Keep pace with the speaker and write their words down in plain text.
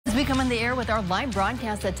We come in the air with our live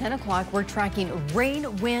broadcast at 10 o'clock. We're tracking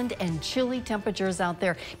rain, wind, and chilly temperatures out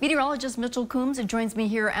there. Meteorologist Mitchell Coombs joins me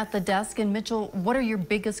here at the desk. And Mitchell, what are your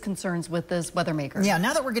biggest concerns with this weather maker? Yeah,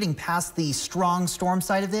 now that we're getting past the strong storm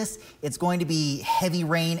side of this, it's going to be heavy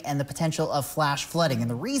rain and the potential of flash flooding.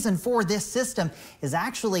 And the reason for this system is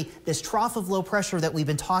actually this trough of low pressure that we've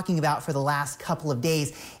been talking about for the last couple of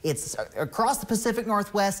days. It's across the Pacific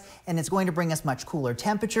Northwest, and it's going to bring us much cooler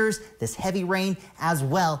temperatures, this heavy rain, as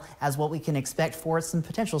well as what we can expect for some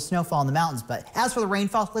potential snowfall in the mountains. But as for the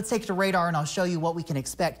rainfall, let's take it to radar and I'll show you what we can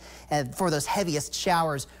expect for those heaviest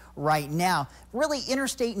showers right now. Really,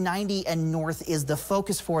 Interstate 90 and north is the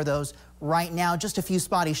focus for those right now. Just a few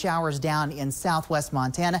spotty showers down in southwest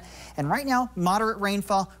Montana. And right now, moderate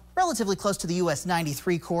rainfall relatively close to the US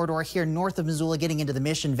 93 corridor here north of Missoula, getting into the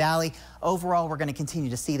Mission Valley. Overall, we're going to continue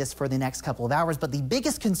to see this for the next couple of hours. But the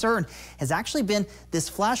biggest concern has actually been this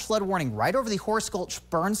flash flood warning right over the Horse Gulch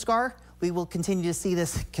burn scar. We will continue to see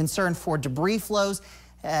this concern for debris flows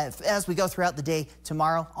as we go throughout the day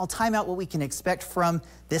tomorrow. I'll time out what we can expect from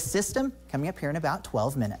this system coming up here in about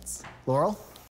 12 minutes. Laurel?